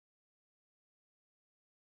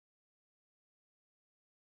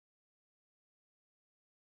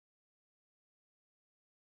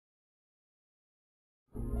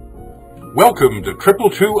Welcome to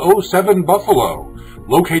 22207 Buffalo,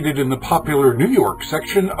 located in the popular New York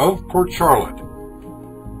section of Port Charlotte.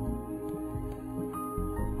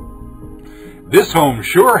 This home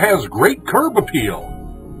sure has great curb appeal.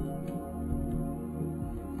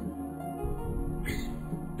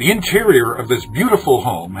 The interior of this beautiful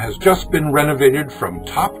home has just been renovated from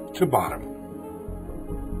top to bottom.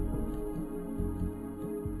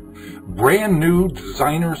 Brand new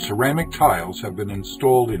designer ceramic tiles have been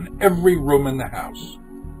installed in every room in the house.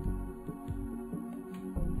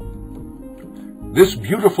 This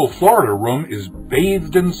beautiful Florida room is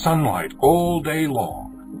bathed in sunlight all day long.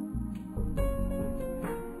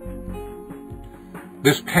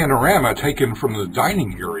 This panorama taken from the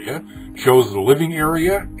dining area shows the living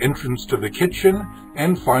area, entrance to the kitchen,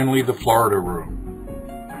 and finally the Florida room.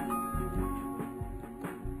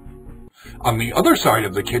 On the other side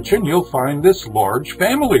of the kitchen, you'll find this large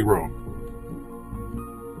family room.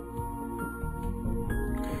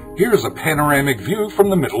 Here's a panoramic view from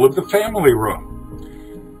the middle of the family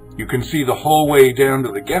room. You can see the hallway down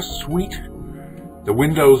to the guest suite, the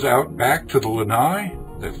windows out back to the lanai,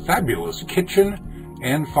 the fabulous kitchen,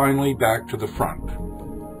 and finally back to the front.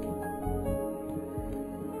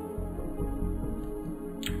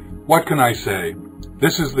 What can I say?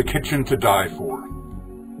 This is the kitchen to die for.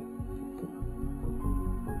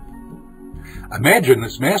 Imagine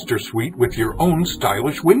this master suite with your own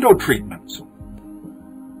stylish window treatments.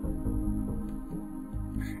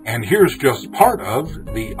 And here's just part of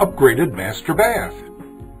the upgraded master bath.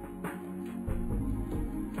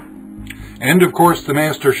 And of course, the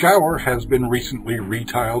master shower has been recently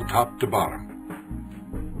retiled top to bottom.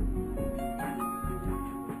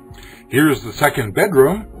 Here's the second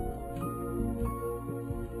bedroom.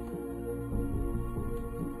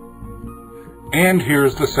 And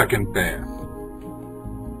here's the second bath.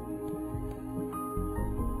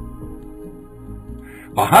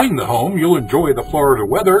 Behind the home, you'll enjoy the Florida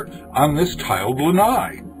weather on this tiled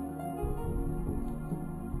lanai.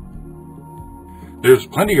 There's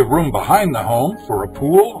plenty of room behind the home for a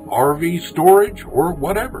pool, RV storage, or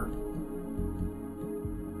whatever.